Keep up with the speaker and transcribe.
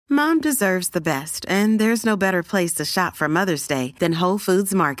Mom deserves the best, and there's no better place to shop for Mother's Day than Whole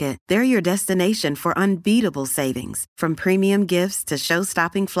Foods Market. They're your destination for unbeatable savings, from premium gifts to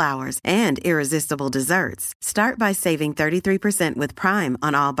show-stopping flowers and irresistible desserts. Start by saving 33% with Prime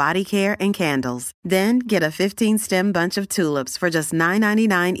on all body care and candles. Then get a 15-stem bunch of tulips for just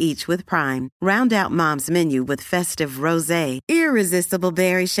 $9.99 each with Prime. Round out Mom's menu with festive rosé, irresistible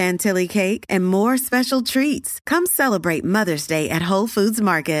berry chantilly cake, and more special treats. Come celebrate Mother's Day at Whole Foods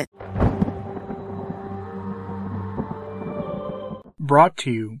Market. Brought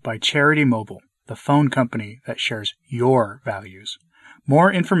to you by Charity Mobile, the phone company that shares your values.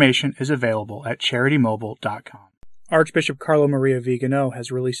 More information is available at CharityMobile.com. Archbishop Carlo Maria Vigano has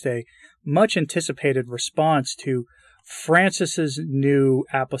released a much-anticipated response to Francis's new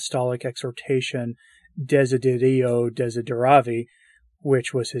apostolic exhortation, Desiderio Desideravi,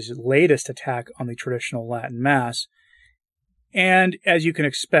 which was his latest attack on the traditional Latin Mass. And as you can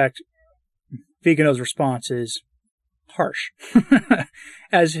expect, Vigano's response is harsh,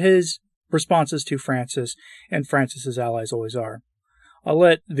 as his responses to Francis and Francis's allies always are. I'll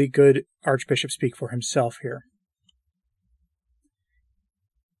let the good Archbishop speak for himself here.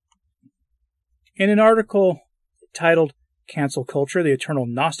 In an article titled Cancel Culture, the Eternal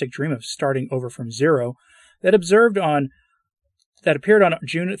Gnostic Dream of Starting Over from Zero, that appeared on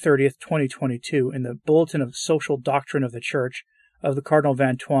June 30th, 2022 in the Bulletin of Social Doctrine of the Church of the Cardinal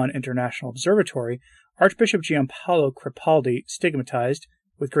Vantuan International Observatory, Archbishop Giampaolo Crepaldi stigmatized,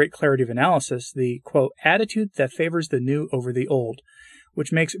 with great clarity of analysis, the, quote, attitude that favors the new over the old,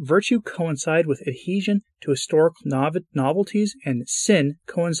 which makes virtue coincide with adhesion to historical novelties and sin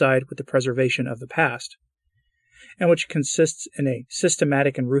coincide with the preservation of the past, and which consists in a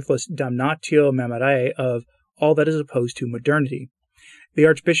systematic and ruthless damnatio memoriae of all that is opposed to modernity. The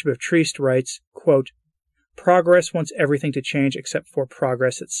Archbishop of Trieste writes, quote, progress wants everything to change except for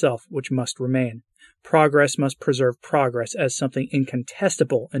progress itself, which must remain. Progress must preserve progress as something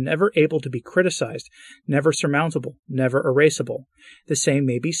incontestable and never able to be criticized, never surmountable, never erasable. The same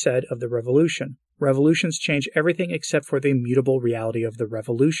may be said of the revolution. Revolutions change everything except for the immutable reality of the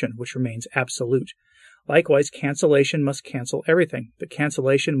revolution, which remains absolute. Likewise, cancellation must cancel everything, but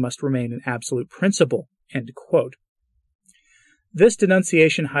cancellation must remain an absolute principle. End quote. This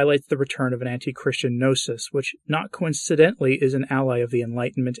denunciation highlights the return of an anti-Christian gnosis, which not coincidentally is an ally of the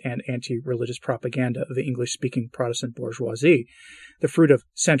Enlightenment and anti-religious propaganda of the English-speaking Protestant bourgeoisie, the fruit of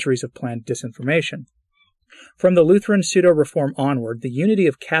centuries of planned disinformation. From the Lutheran pseudo-reform onward, the unity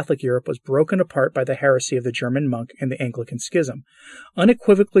of Catholic Europe was broken apart by the heresy of the German monk and the Anglican schism,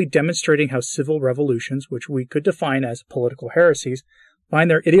 unequivocally demonstrating how civil revolutions, which we could define as political heresies, find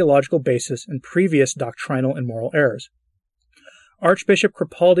their ideological basis in previous doctrinal and moral errors. Archbishop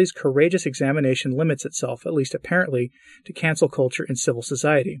Crepaldi's courageous examination limits itself, at least apparently, to cancel culture in civil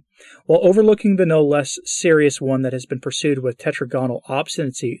society, while overlooking the no less serious one that has been pursued with tetragonal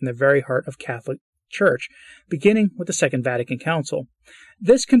obstinacy in the very heart of Catholic Church, beginning with the Second Vatican Council.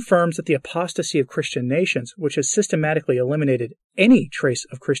 This confirms that the apostasy of Christian nations, which has systematically eliminated any trace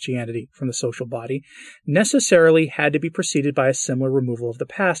of Christianity from the social body, necessarily had to be preceded by a similar removal of the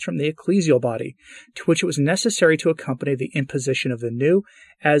past from the ecclesial body, to which it was necessary to accompany the imposition of the new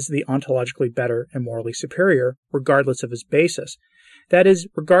as the ontologically better and morally superior, regardless of its basis. That is,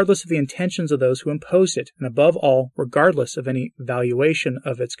 regardless of the intentions of those who imposed it, and above all, regardless of any valuation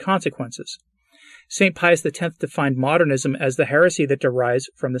of its consequences. St. Pius X defined modernism as the heresy that derives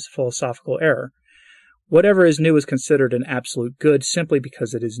from this philosophical error. Whatever is new is considered an absolute good simply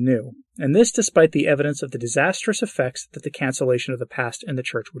because it is new, and this despite the evidence of the disastrous effects that the cancellation of the past in the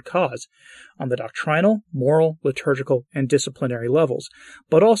Church would cause, on the doctrinal, moral, liturgical, and disciplinary levels,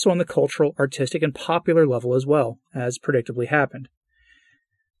 but also on the cultural, artistic, and popular level as well, as predictably happened.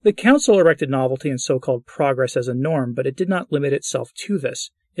 The Council erected novelty and so-called progress as a norm, but it did not limit itself to this.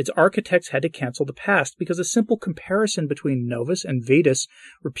 Its architects had to cancel the past because a simple comparison between Novus and Vetus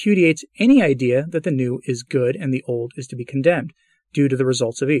repudiates any idea that the new is good and the old is to be condemned, due to the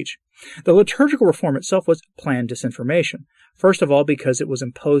results of each. The liturgical reform itself was planned disinformation, first of all because it was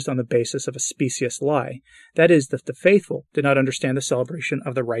imposed on the basis of a specious lie, that is, that the faithful did not understand the celebration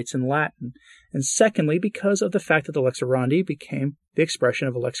of the rites in Latin, and secondly because of the fact that the lex orandi became the expression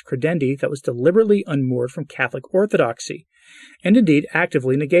of a lex credendi that was deliberately unmoored from Catholic orthodoxy, and indeed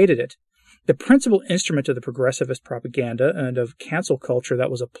actively negated it. The principal instrument of the progressivist propaganda and of cancel culture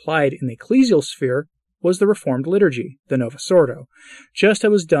that was applied in the ecclesial sphere was the Reformed liturgy, the Novus Ordo, just as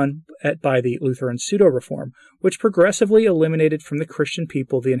was done by the Lutheran pseudo-reform, which progressively eliminated from the Christian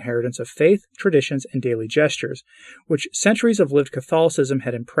people the inheritance of faith, traditions, and daily gestures, which centuries of lived Catholicism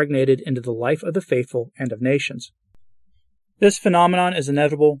had impregnated into the life of the faithful and of nations. This phenomenon is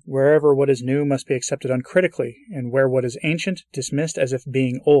inevitable wherever what is new must be accepted uncritically, and where what is ancient dismissed as if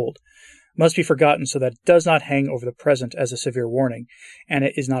being old must be forgotten so that it does not hang over the present as a severe warning. And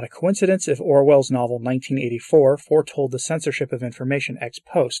it is not a coincidence if Orwell's novel 1984 foretold the censorship of information ex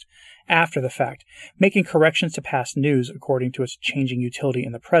post, after the fact, making corrections to past news according to its changing utility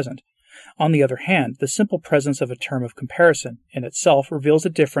in the present. On the other hand, the simple presence of a term of comparison in itself reveals a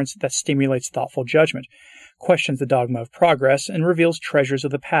difference that stimulates thoughtful judgment, questions the dogma of progress, and reveals treasures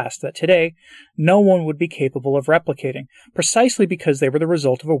of the past that today no one would be capable of replicating, precisely because they were the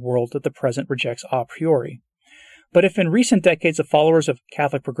result of a world that the present rejects a priori. But if in recent decades the followers of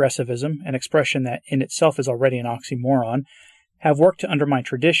Catholic progressivism, an expression that in itself is already an oxymoron, have worked to undermine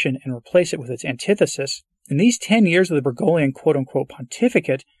tradition and replace it with its antithesis, in these 10 years of the Bergoglian quote-unquote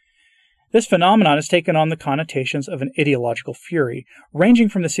pontificate, this phenomenon has taken on the connotations of an ideological fury, ranging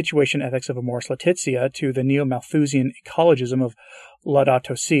from the situation ethics of Amoris Laetitia to the neo-Malthusian ecologism of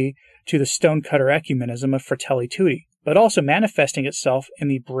Laudato Si to the stonecutter ecumenism of Fratelli Tutti, but also manifesting itself in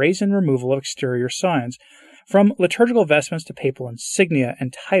the brazen removal of exterior signs, from liturgical vestments to papal insignia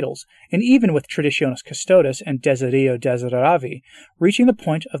and titles, and even with Traditionis Custodes and Desiderio Desideravi, reaching the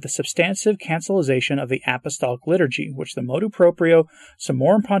point of the substantive cancelization of the apostolic liturgy, which the motu proprio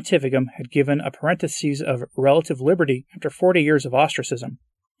Summorum Pontificum had given a parenthesis of relative liberty after 40 years of ostracism.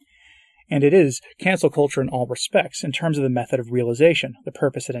 And it is cancel culture in all respects, in terms of the method of realization, the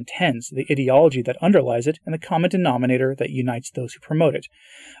purpose it intends, the ideology that underlies it, and the common denominator that unites those who promote it.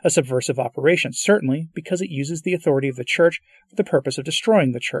 A subversive operation, certainly, because it uses the authority of the Church for the purpose of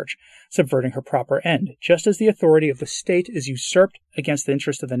destroying the Church, subverting her proper end, just as the authority of the state is usurped against the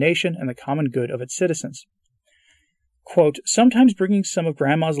interest of the nation and the common good of its citizens. Quote, sometimes bringing some of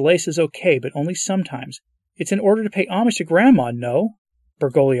Grandma's lace is okay, but only sometimes. It's in order to pay homage to Grandma, no?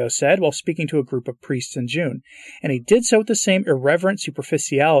 Bergoglio said while speaking to a group of priests in June, and he did so with the same irreverent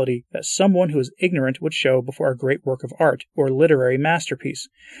superficiality that someone who is ignorant would show before a great work of art or literary masterpiece,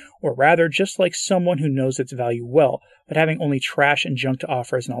 or rather just like someone who knows its value well, but having only trash and junk to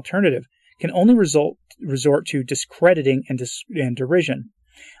offer as an alternative, can only resort to discrediting and derision,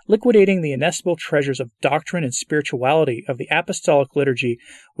 liquidating the inestimable treasures of doctrine and spirituality of the apostolic liturgy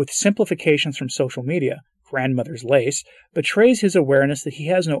with simplifications from social media. Grandmother's lace, betrays his awareness that he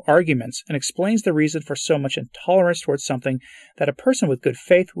has no arguments and explains the reason for so much intolerance towards something that a person with good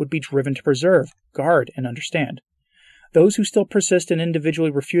faith would be driven to preserve, guard, and understand. Those who still persist in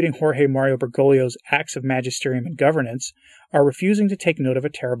individually refuting Jorge Mario Bergoglio's acts of magisterium and governance are refusing to take note of a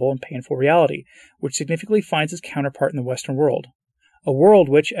terrible and painful reality, which significantly finds its counterpart in the Western world. A world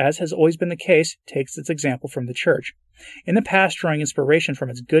which, as has always been the case, takes its example from the Church, in the past drawing inspiration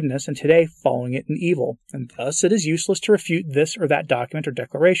from its goodness and today following it in evil, and thus it is useless to refute this or that document or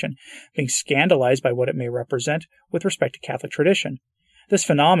declaration, being scandalized by what it may represent with respect to Catholic tradition. This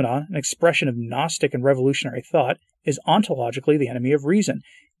phenomenon, an expression of Gnostic and revolutionary thought, is ontologically the enemy of reason,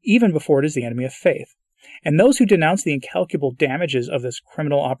 even before it is the enemy of faith. And those who denounce the incalculable damages of this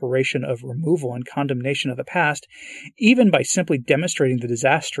criminal operation of removal and condemnation of the past, even by simply demonstrating the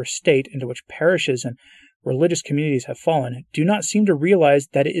disastrous state into which parishes and religious communities have fallen, do not seem to realize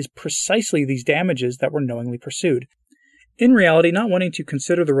that it is precisely these damages that were knowingly pursued. In reality, not wanting to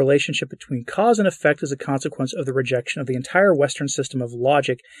consider the relationship between cause and effect as a consequence of the rejection of the entire Western system of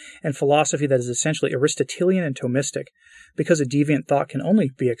logic and philosophy that is essentially Aristotelian and Thomistic, because a deviant thought can only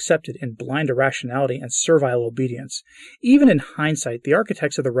be accepted in blind irrationality and servile obedience. Even in hindsight, the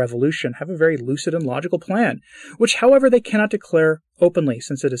architects of the revolution have a very lucid and logical plan, which, however, they cannot declare openly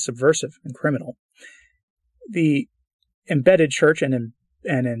since it is subversive and criminal. The embedded church and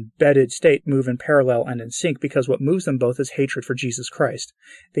embedded state move in parallel and in sync because what moves them both is hatred for Jesus Christ.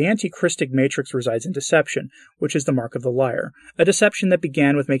 The anti-Christic matrix resides in deception, which is the mark of the liar, a deception that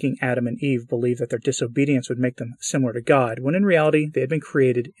began with making Adam and Eve believe that their disobedience would make them similar to God, when in reality they had been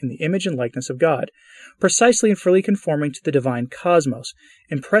created in the image and likeness of God, precisely and freely conforming to the divine cosmos,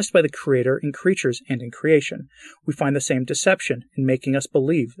 impressed by the Creator in creatures and in creation. We find the same deception in making us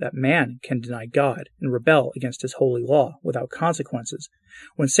believe that man can deny God and rebel against his holy law without consequences,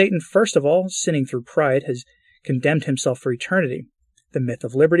 when Satan, first of all, sinning through pride, has condemned himself for eternity. The myth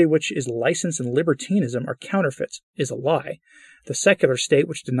of liberty, which is license and libertinism, are counterfeits, is a lie. The secular state,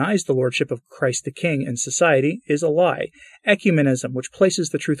 which denies the lordship of Christ the King in society, is a lie. Ecumenism, which places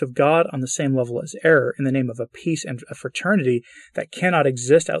the truth of God on the same level as error in the name of a peace and a fraternity that cannot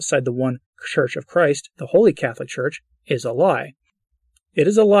exist outside the one Church of Christ, the Holy Catholic Church, is a lie. It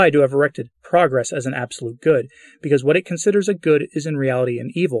is a lie to have erected progress as an absolute good, because what it considers a good is in reality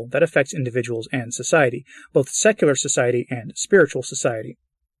an evil that affects individuals and society, both secular society and spiritual society.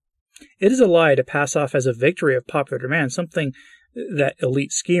 It is a lie to pass off as a victory of popular demand something that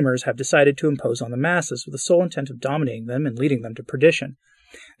elite schemers have decided to impose on the masses with the sole intent of dominating them and leading them to perdition.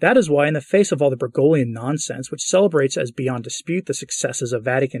 That is why, in the face of all the Bergoglian nonsense, which celebrates as beyond dispute the successes of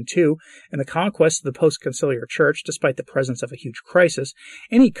Vatican II and the conquest of the post-conciliar Church, despite the presence of a huge crisis,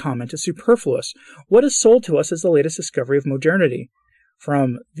 any comment is superfluous. What is sold to us as the latest discovery of modernity,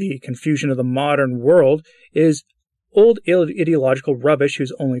 from the confusion of the modern world, is old ideological rubbish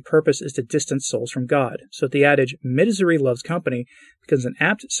whose only purpose is to distance souls from God, so that the adage, misery loves company, becomes an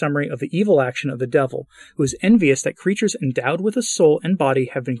apt summary of the evil action of the devil, who is envious that creatures endowed with a soul and body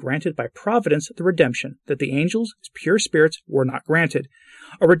have been granted by providence the redemption that the angels, as pure spirits, were not granted,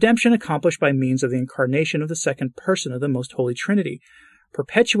 a redemption accomplished by means of the incarnation of the second person of the most holy Trinity,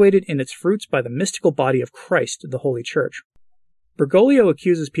 perpetuated in its fruits by the mystical body of Christ, the Holy Church. Bergoglio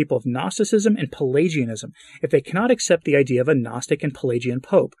accuses people of Gnosticism and Pelagianism if they cannot accept the idea of a Gnostic and Pelagian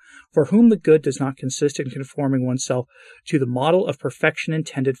pope, for whom the good does not consist in conforming oneself to the model of perfection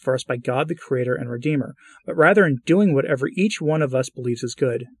intended for us by God the Creator and Redeemer, but rather in doing whatever each one of us believes is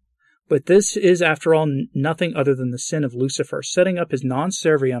good. But this is, after all, nothing other than the sin of Lucifer, setting up his non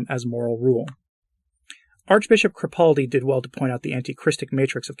serviam as moral rule. Archbishop Crepaldi did well to point out the anti-Christic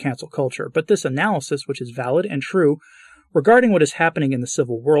matrix of cancel culture, but this analysis, which is valid and true, regarding what is happening in the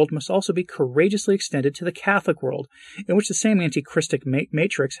civil world, must also be courageously extended to the Catholic world, in which the same anti-Christic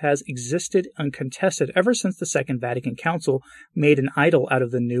matrix has existed uncontested ever since the Second Vatican Council made an idol out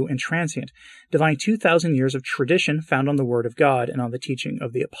of the new and transient, divine 2,000 years of tradition found on the Word of God and on the teaching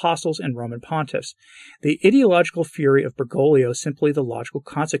of the apostles and Roman pontiffs. The ideological fury of Bergoglio is simply the logical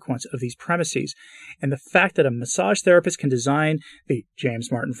consequence of these premises, and the fact that a massage therapist can design the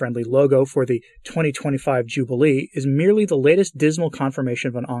James Martin-friendly logo for the 2025 Jubilee is merely the latest dismal confirmation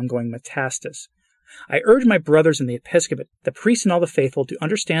of an ongoing metastasis. I urge my brothers in the episcopate, the priests and all the faithful, to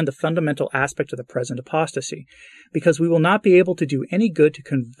understand the fundamental aspect of the present apostasy, because we will not be able to do any good to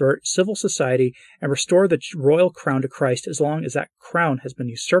convert civil society and restore the royal crown to Christ as long as that crown has been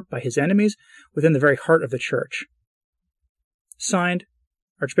usurped by his enemies within the very heart of the Church. Signed,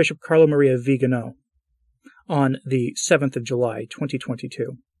 Archbishop Carlo Maria Vigano, on the 7th of July,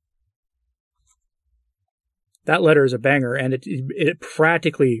 2022. That letter is a banger, and it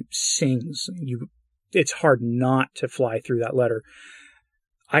practically sings. It's hard not to fly through that letter.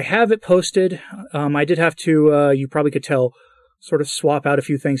 I have it posted. I did have to, you probably could tell, sort of swap out a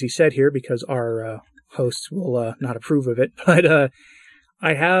few things he said here because our hosts will not approve of it. But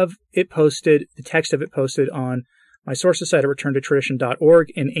I have it posted, the text of it posted on my sources site at returntotradition.org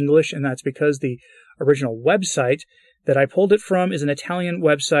in English, and that's because the original website that I pulled it from is an Italian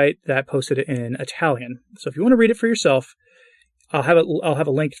website that posted it in Italian. So if you want to read it for yourself, I'll have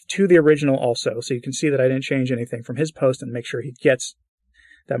a link to the original also, so you can see that I didn't change anything from his post and make sure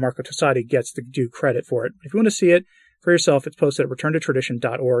that Marco Tossati gets the due credit for it. If you want to see it for yourself, it's posted at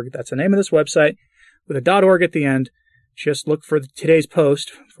returntotradition.org. That's the name of this website with a .org at the end. Just look for today's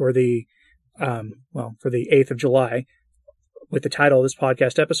post for the 8th of July with the title of this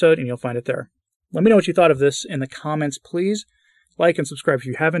podcast episode, and you'll find it there. Let me know what you thought of this in the comments, please. Like and subscribe if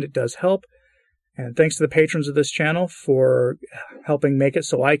you haven't. It does help. And thanks to the patrons of this channel for helping make it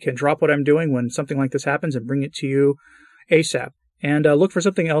so I can drop what I'm doing when something like this happens and bring it to you ASAP. And look for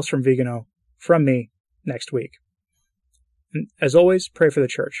something else from Vigano from me next week. And as always, pray for the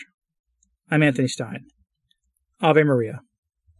Church. I'm Anthony Stein. Ave Maria.